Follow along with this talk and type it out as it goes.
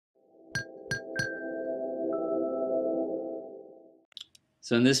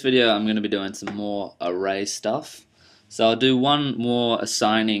So in this video I'm going to be doing some more array stuff. So I'll do one more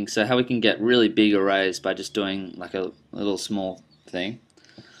assigning, so how we can get really big arrays by just doing like a little small thing.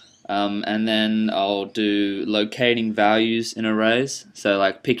 And then I'll do locating values in arrays, so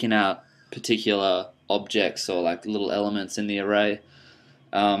like picking out particular objects or like little elements in the array.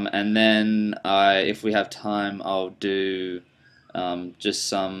 And then if we have time, I'll do just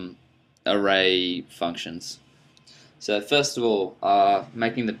some array functions. So first of all,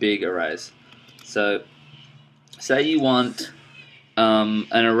 making the big arrays. So say you want an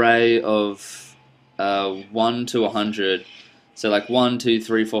array of 1 to 100, so like 1, 2,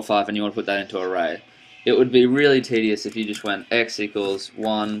 3, 4, 5, and you want to put that into an array. It would be really tedious if you just went x equals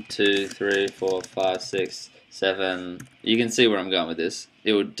 1, 2, 3, 4, 5, 6, 7. You can see where I'm going with this.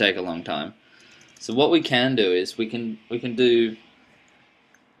 It would take a long time. So what we can do is we can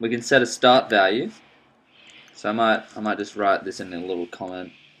set a start value. So I might just write this in a little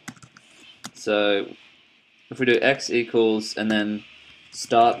comment. So if we do x equals and then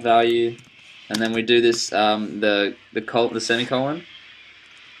start value, and then we do this the semicolon,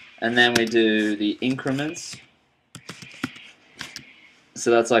 and then we do the increments. So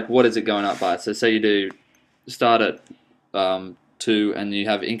that's like, what is it going up by? So say you do start at 2 and you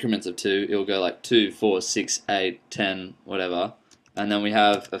have increments of 2, it will go like 2, 4, 6, 8, 10, whatever, and then we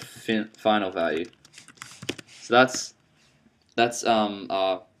have a final value. So that's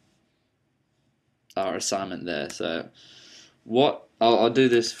our assignment there. So what I'll do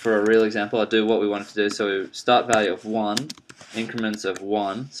this for a real example. I'll do what we wanted to do. So start value of 1, increments of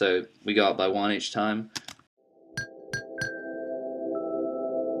 1, so we go up by 1 each time,